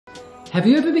Have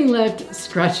you ever been left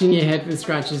scratching your head with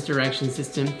Scratch's direction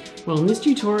system? Well, in this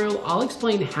tutorial, I'll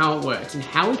explain how it works and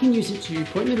how we can use it to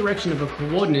point in the direction of a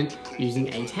coordinate using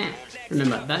atan.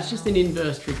 Remember, that's just an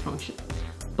inverse trig function.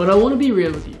 But I want to be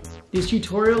real with you. This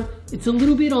tutorial, it's a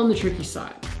little bit on the tricky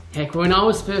side. Heck, when I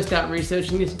was first out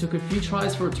researching this, it took a few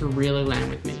tries for it to really land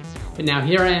with me. But now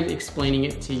here I am explaining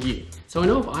it to you. So I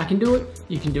know if I can do it,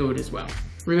 you can do it as well.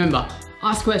 Remember,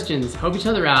 ask questions, help each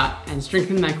other out, and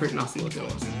strengthen that grip muscle of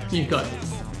yours. You've got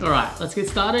this. All right, let's get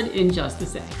started in just a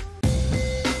sec.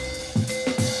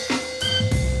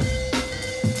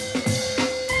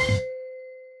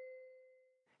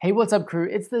 Hey, what's up crew?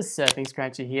 It's the Surfing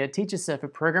Scratcher here, teacher, surfer,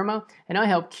 programmer, and I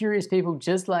help curious people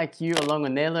just like you along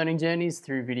on their learning journeys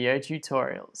through video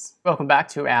tutorials. Welcome back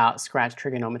to our Scratch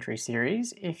trigonometry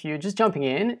series. If you're just jumping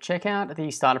in, check out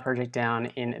the starter project down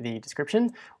in the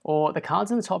description or the cards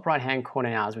in the top right hand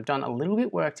corner now, as we've done a little bit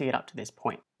of work to get up to this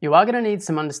point. You are going to need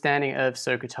some understanding of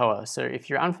SOHCAHTOA, so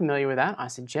if you're unfamiliar with that, I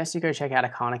suggest you go check out a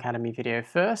Khan Academy video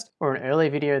first, or an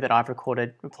earlier video that I've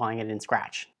recorded applying it in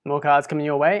Scratch. More cards coming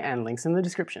your way and links in the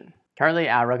description. Currently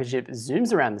our rocket ship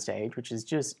zooms around the stage, which is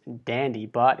just dandy,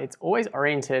 but it's always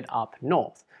oriented up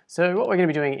north. So what we're going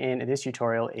to be doing in this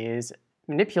tutorial is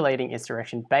manipulating its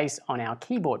direction based on our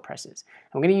keyboard presses.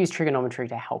 I'm going to use trigonometry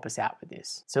to help us out with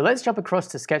this. So let's jump across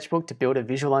to Sketchbook to build a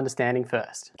visual understanding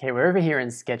first. Okay, we're over here in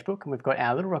Sketchbook and we've got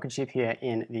our little rocket ship here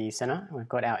in the center. We've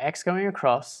got our X going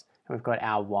across and we've got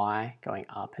our Y going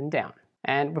up and down.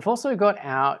 And we've also got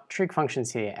our trig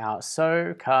functions here, our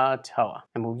SOHCAHTOA.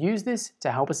 And we'll use this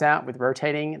to help us out with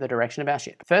rotating the direction of our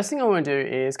ship. First thing I want to do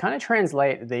is kind of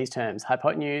translate these terms,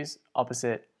 hypotenuse,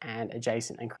 opposite, and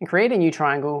adjacent, and create a new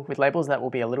triangle with labels that will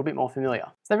be a little bit more familiar.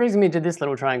 So that brings me to this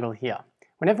little triangle here.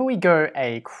 Whenever we go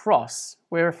across,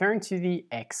 we're referring to the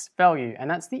X value,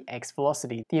 and that's the X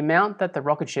velocity, the amount that the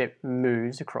rocket ship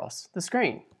moves across the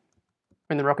screen.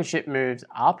 When the rocket ship moves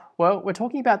up, well, we're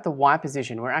talking about the Y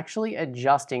position. We're actually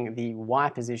adjusting the Y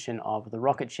position of the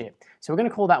rocket ship. So we're going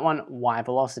to call that one Y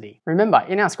velocity. Remember,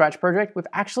 in our Scratch project, we've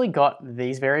actually got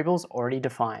these variables already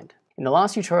defined. In the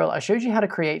last tutorial, I showed you how to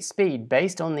create speed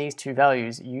based on these two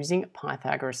values using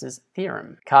Pythagoras'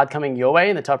 theorem. Card coming your way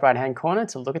in the top right-hand corner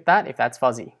to look at that if that's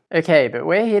fuzzy. Okay, but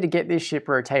we're here to get this ship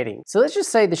rotating. So let's just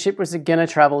say the ship was going to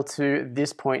travel to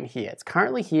this point here. It's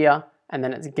currently here, and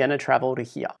then it's gonna travel to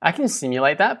here. I can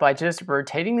simulate that by just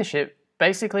rotating the ship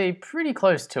basically pretty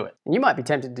close to it. And you might be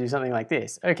tempted to do something like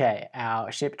this. Okay, our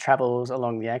ship travels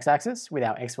along the x-axis with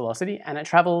our x velocity, and it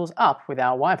travels up with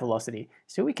our y velocity.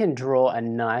 So we can draw a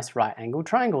nice right angled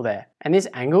triangle there. And this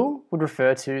angle would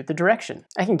refer to the direction.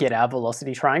 I can get our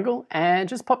velocity triangle and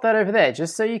just pop that over there,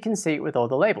 just so you can see it with all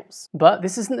the labels. But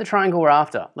this isn't the triangle we're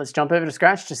after. Let's jump over to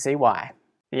Scratch to see why.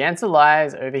 The answer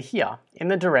lies over here in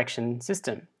the direction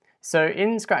system. So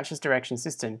in Scratch's direction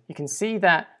system, you can see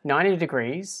that 90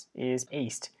 degrees is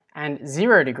east and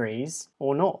 0 degrees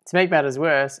or north. To make matters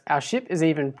worse, our ship is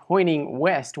even pointing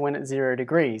west when it's 0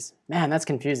 degrees. Man, that's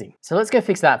confusing. So let's go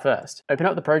fix that first. Open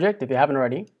up the project if you haven't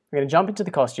already. We're going to jump into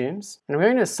the costumes and we're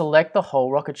going to select the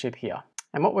whole rocket ship here.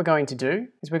 And what we're going to do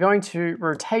is we're going to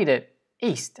rotate it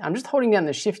east. I'm just holding down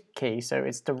the shift key so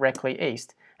it's directly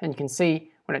east. And you can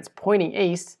see when it's pointing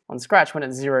east on Scratch, when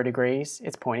it's 0 degrees,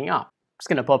 it's pointing up. Just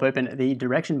going to pop open the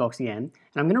direction box again, and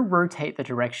I'm going to rotate the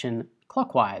direction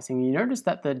clockwise. And you notice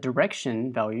that the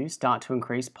direction values start to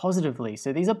increase positively.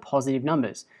 So these are positive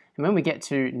numbers. And when we get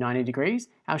to 90 degrees,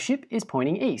 our ship is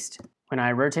pointing east. When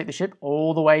I rotate the ship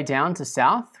all the way down to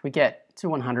south, we get to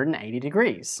 180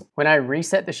 degrees. When I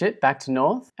reset the ship back to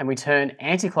north and we turn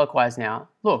anti-clockwise now,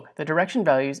 look, the direction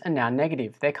values are now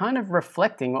negative. They're kind of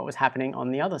reflecting what was happening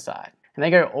on the other side. And they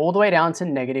go all the way down to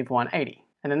negative 180.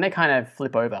 And then they kind of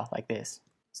flip over like this.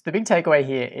 So the big takeaway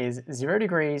here is 0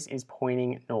 degrees is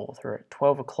pointing north, or at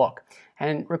 12 o'clock.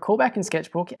 And recall back in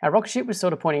Sketchbook, our rocket ship was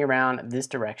sort of pointing around this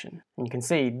direction. And you can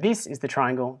see this is the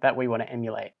triangle that we want to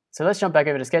emulate. So let's jump back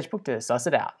over to Sketchbook to suss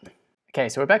it out. Okay,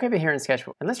 so we're back over here in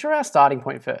Sketchbook. And let's draw our starting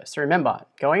point first. So remember,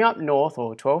 going up north,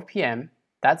 or 12 p.m.,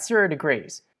 that's 0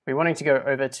 degrees. We're wanting to go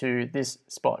over to this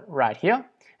spot right here. And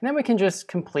then we can just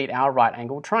complete our right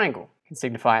angled triangle. We can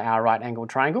signify our right angled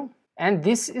triangle. And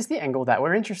this is the angle that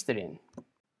we're interested in.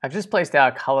 I've just placed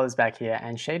our colors back here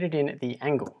and shaded in the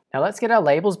angle. Now let's get our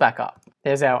labels back up.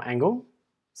 There's our angle,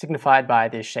 signified by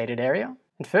this shaded area.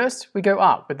 And first we go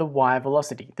up with the y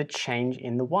velocity, the change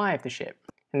in the y of the ship.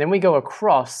 And then we go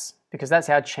across, because that's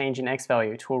our change in x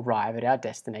value to arrive at our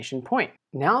destination point.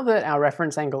 Now that our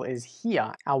reference angle is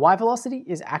here, our y velocity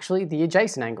is actually the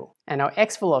adjacent angle, and our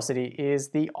x velocity is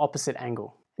the opposite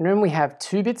angle. And when we have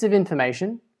two bits of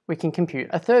information, we can compute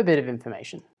a third bit of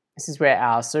information. This is where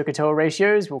our SOHCAHTOA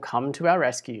ratios will come to our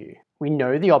rescue. We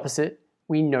know the opposite,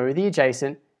 we know the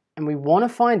adjacent, and we want to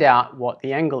find out what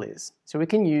the angle is. So we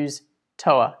can use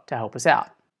TOA to help us out.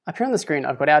 Up here on the screen,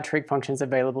 I've got our trig functions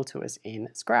available to us in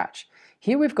Scratch.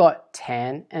 Here we've got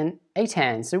tan and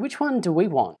atan, so which one do we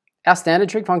want? Our standard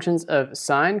trig functions of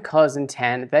sine, cos, and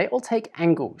tan, they all take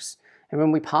angles. And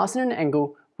when we pass in an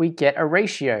angle, we get a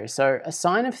ratio. So a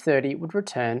sine of 30 would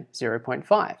return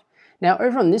 0.5. Now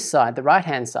over on this side, the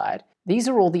right-hand side, these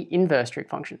are all the inverse trig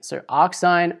functions. So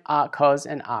arcsine, arccos,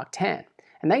 and arctan.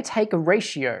 And they take a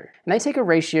ratio. And they take a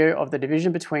ratio of the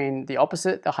division between the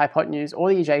opposite, the hypotenuse, or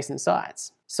the adjacent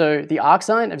sides. So the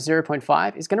arcsine of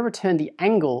 0.5 is going to return the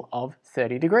angle of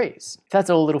 30 degrees. If that's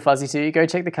all a little fuzzy to you, go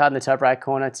check the card in the top right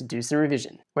corner to do some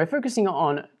revision. We're focusing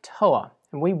on TOA,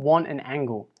 and we want an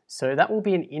angle. So that will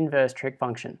be an inverse trig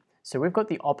function. So we've got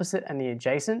the opposite and the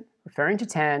adjacent. Referring to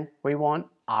tan, we want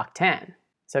arctan.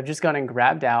 So I've just gone and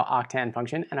grabbed our arctan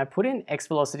function and I put in x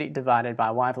velocity divided by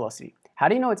y velocity. How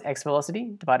do you know it's x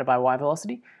velocity divided by y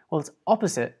velocity? Well, it's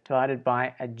opposite divided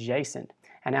by adjacent.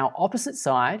 And our opposite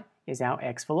side is our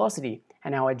x velocity,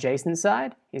 and our adjacent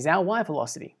side is our y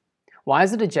velocity. Why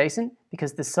is it adjacent?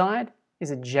 Because the side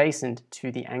is adjacent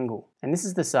to the angle. And this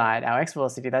is the side, our x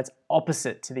velocity, that's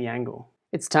opposite to the angle.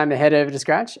 It's time to head over to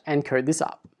Scratch and code this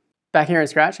up. Back here in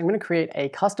Scratch, I'm going to create a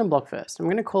custom block first. I'm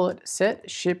going to call it set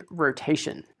ship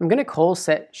rotation. I'm going to call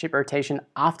set ship rotation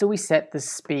after we set the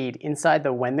speed inside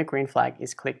the when the green flag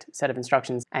is clicked set of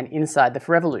instructions and inside the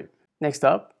forever loop. Next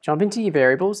up, jump into your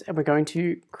variables and we're going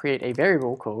to create a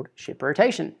variable called ship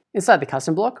rotation. Inside the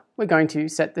custom block, we're going to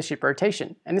set the ship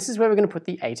rotation, and this is where we're going to put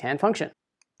the atan function.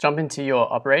 Jump into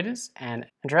your operators and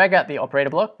drag out the operator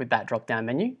block with that drop down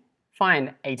menu.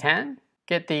 Find atan.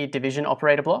 Get the division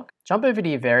operator block, jump over to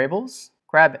your variables,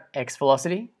 grab x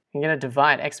velocity. You're going to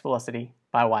divide x velocity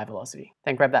by y velocity.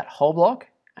 Then grab that whole block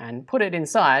and put it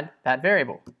inside that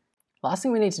variable. Last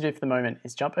thing we need to do for the moment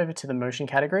is jump over to the motion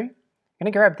category. I'm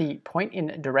going to grab the point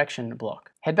in direction block.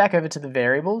 Head back over to the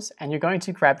variables and you're going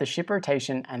to grab the ship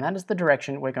rotation, and that is the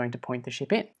direction we're going to point the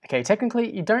ship in. Okay,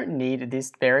 technically you don't need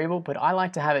this variable, but I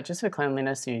like to have it just for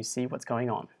cleanliness so you see what's going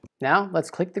on. Now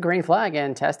let's click the green flag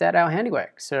and test out our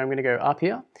handiwork. So I'm going to go up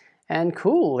here and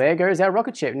cool, there goes our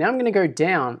rocket ship. Now I'm going to go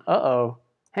down. Uh-oh,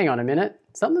 hang on a minute.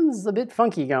 Something's a bit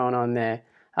funky going on there.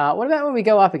 What about when we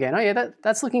go up again? Oh yeah,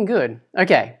 that's looking good.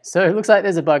 Okay, so it looks like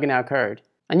there's a bug in our code.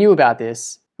 I knew about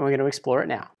this. And we're going to explore it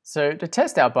now. So to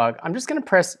test our bug, I'm just going to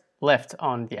press left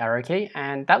on the arrow key,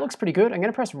 and that looks pretty good. I'm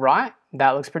going to press right,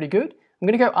 that looks pretty good. I'm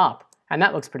going to go up, and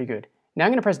that looks pretty good. Now I'm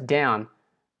going to press down.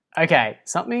 Okay,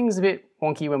 something's a bit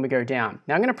wonky when we go down.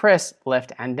 Now I'm going to press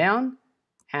left and down,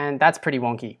 and that's pretty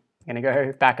wonky. I'm going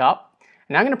to go back up,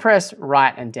 and now I'm going to press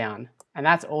right and down, and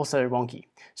that's also wonky.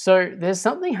 So there's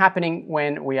something happening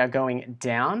when we are going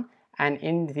down, and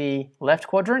in the left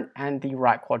quadrant and the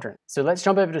right quadrant. So let's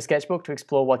jump over to Sketchbook to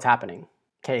explore what's happening.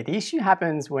 Okay, the issue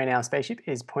happens when our spaceship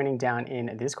is pointing down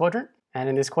in this quadrant and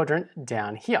in this quadrant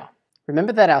down here.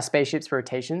 Remember that our spaceship's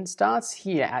rotation starts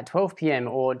here at 12 p.m.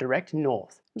 or direct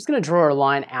north. I'm just going to draw a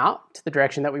line out to the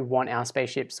direction that we want our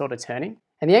spaceship sort of turning.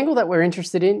 And the angle that we're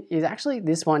interested in is actually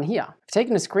this one here. I've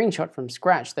taken a screenshot from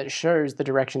Scratch that shows the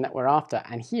direction that we're after,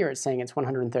 and here it's saying it's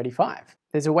 135.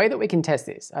 There's a way that we can test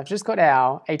this. I've just got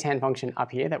our atan function up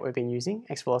here that we've been using,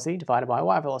 x velocity divided by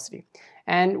y velocity.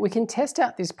 And we can test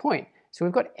out this point. So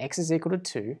we've got x is equal to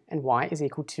 2 and y is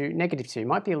equal to negative 2.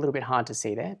 Might be a little bit hard to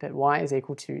see there, but y is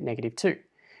equal to negative 2.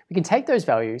 We can take those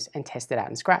values and test it out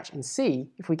in Scratch and see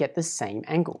if we get the same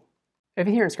angle. Over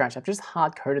here in Scratch, I've just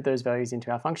hard-coded those values into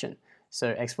our function.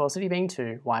 So x velocity being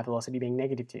 2, y velocity being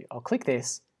negative 2. I'll click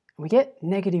this and we get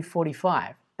negative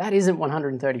 45. That isn't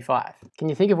 135. Can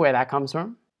you think of where that comes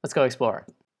from? Let's go explore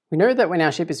it. We know that when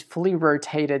our ship is fully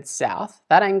rotated south,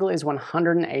 that angle is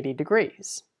 180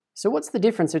 degrees. So what's the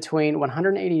difference between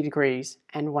 180 degrees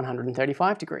and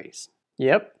 135 degrees?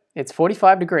 Yep, it's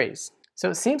 45 degrees. So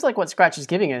it seems like what Scratch is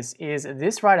giving us is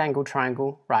this right angle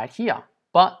triangle right here.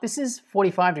 But this is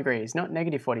 45 degrees, not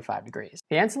negative 45 degrees.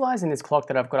 The answer lies in this clock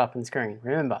that I've got up on the screen.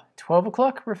 Remember, 12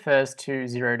 o'clock refers to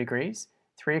 0 degrees,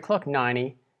 3 o'clock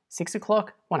 90, 6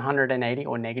 o'clock 180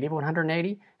 or negative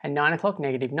 180, and 9 o'clock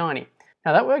negative 90.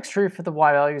 Now that works true for the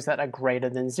y values that are greater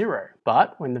than 0.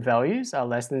 But when the values are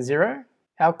less than 0,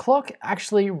 our clock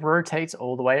actually rotates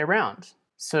all the way around.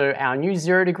 So our new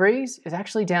 0 degrees is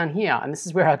actually down here, and this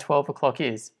is where our 12 o'clock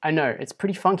is. I know, it's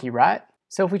pretty funky, right?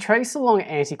 So if we trace along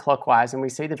anti-clockwise and we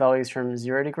see the values from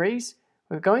 0 degrees,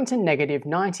 we're going to negative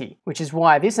 90, which is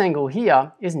why this angle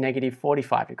here is negative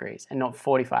 45 degrees and not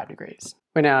 45 degrees.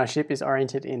 When our ship is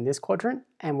oriented in this quadrant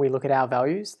and we look at our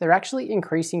values, they're actually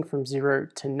increasing from 0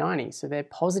 to 90, so they're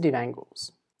positive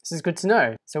angles. This is good to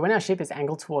know. So when our ship is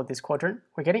angled toward this quadrant,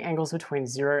 we're getting angles between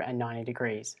 0 and 90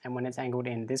 degrees. And when it's angled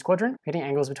in this quadrant, we're getting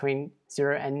angles between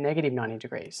 0 and negative 90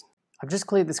 degrees. I've just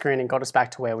cleared the screen and got us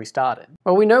back to where we started.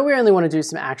 Well, we know we only want to do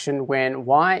some action when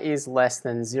y is less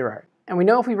than 0. And we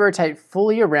know if we rotate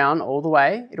fully around all the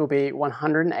way, it'll be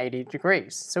 180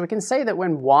 degrees. So we can say that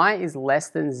when y is less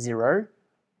than 0,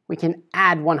 we can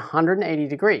add 180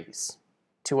 degrees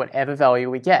to whatever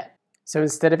value we get. So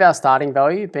instead of our starting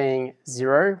value being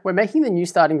 0, we're making the new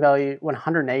starting value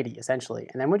 180 essentially,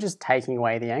 and then we're just taking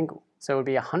away the angle. So it would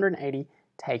be 180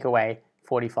 take away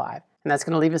 45, and that's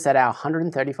going to leave us at our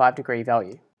 135 degree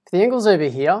value. For the angles over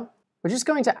here, we're just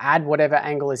going to add whatever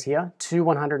angle is here to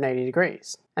 180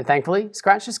 degrees. And thankfully,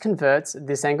 Scratch just converts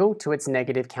this angle to its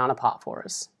negative counterpart for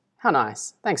us. How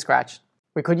nice. Thanks, Scratch.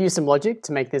 We could use some logic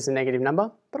to make this a negative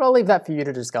number, but I'll leave that for you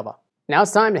to discover. Now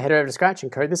it's time to head over to Scratch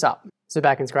and code this up. So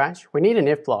back in Scratch, we need an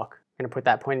if block. I'm going to put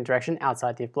that pointing direction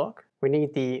outside the if block. We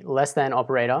need the less than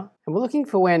operator, and we're looking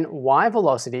for when y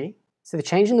velocity, so the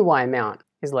change in the y amount,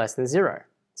 is less than 0.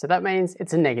 So that means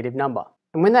it's a negative number.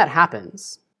 And when that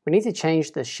happens, we need to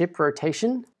change the ship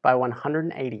rotation by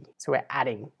 180. So we're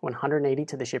adding 180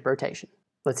 to the ship rotation.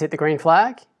 Let's hit the green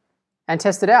flag and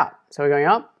test it out. So we're going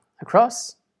up,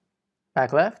 across,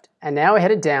 back left, and now we're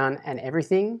headed down and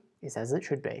everything is as it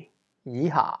should be.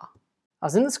 Yeehaw. I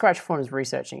was in the Scratch forums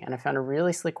researching and I found a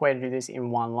really slick way to do this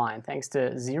in one line thanks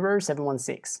to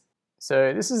 0716.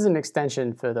 So this is an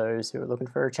extension for those who are looking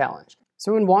for a challenge.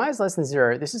 So when y is less than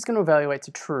 0, this is going to evaluate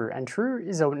to true, and true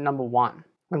is a number 1.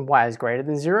 When y is greater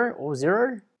than 0 or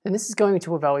 0, then this is going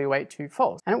to evaluate to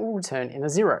false and it will return in a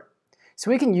 0.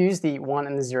 So we can use the 1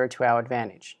 and the 0 to our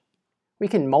advantage. We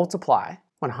can multiply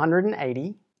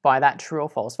 180 by that true or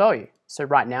false value. So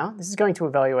right now, this is going to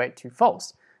evaluate to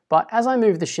false. But as I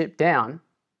move the ship down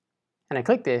and I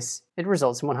click this, it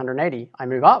results in 180. I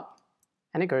move up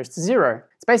and it goes to 0.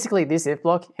 It's basically this if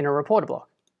block in a reporter block.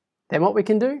 Then what we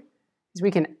can do is we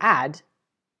can add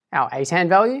our atan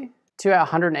value to our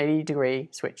 180 degree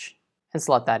switch and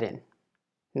slot that in.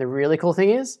 And the really cool thing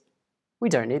is we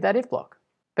don't need that if block.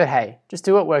 But hey, just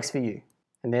do what works for you.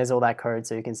 And there's all that code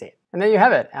so you can see it. And there you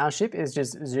have it. Our ship is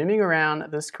just zooming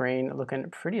around the screen looking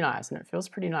pretty nice, and it feels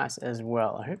pretty nice as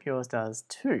well. I hope yours does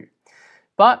too.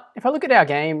 But if I look at our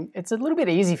game, it's a little bit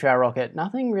easy for our rocket.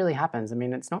 Nothing really happens. I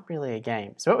mean, it's not really a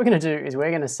game. So what we're going to do is we're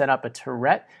going to set up a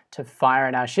turret to fire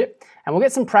at our ship, and we'll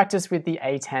get some practice with the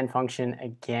atan function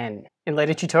again. In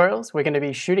later tutorials, we're going to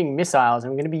be shooting missiles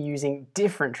and we're going to be using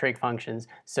different trig functions.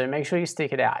 So make sure you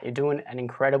stick it out. You're doing an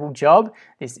incredible job.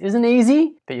 This isn't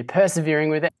easy, but you're persevering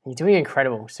with it. You're doing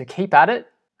incredible. So keep at it.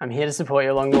 I'm here to support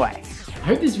you along the way. I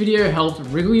hope this video helped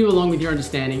wriggle you along with your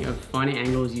understanding of finding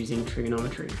angles using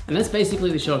trigonometry. And that's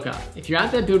basically the shortcut. If you're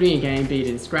out there building a game, be it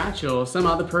in Scratch or some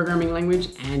other programming language,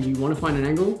 and you want to find an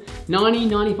angle,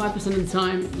 90–95% of the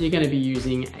time, you're going to be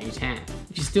using atan.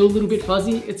 If you're still a little bit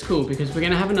fuzzy, it's cool because we're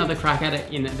going to have another crack at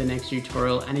it in the next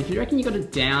tutorial. And if you reckon you got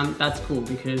it down, that's cool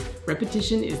because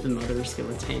repetition is the mother of skill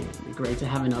attainment. It'd be great to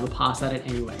have another pass at it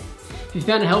anyway. If you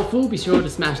found it helpful, be sure to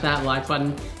smash that like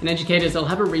button. And educators, I'll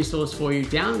have a resource for you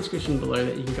down in the description below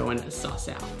that you can go and suss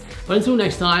out. But until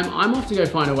next time, I'm off to go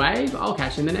find a wave. I'll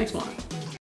catch you in the next one.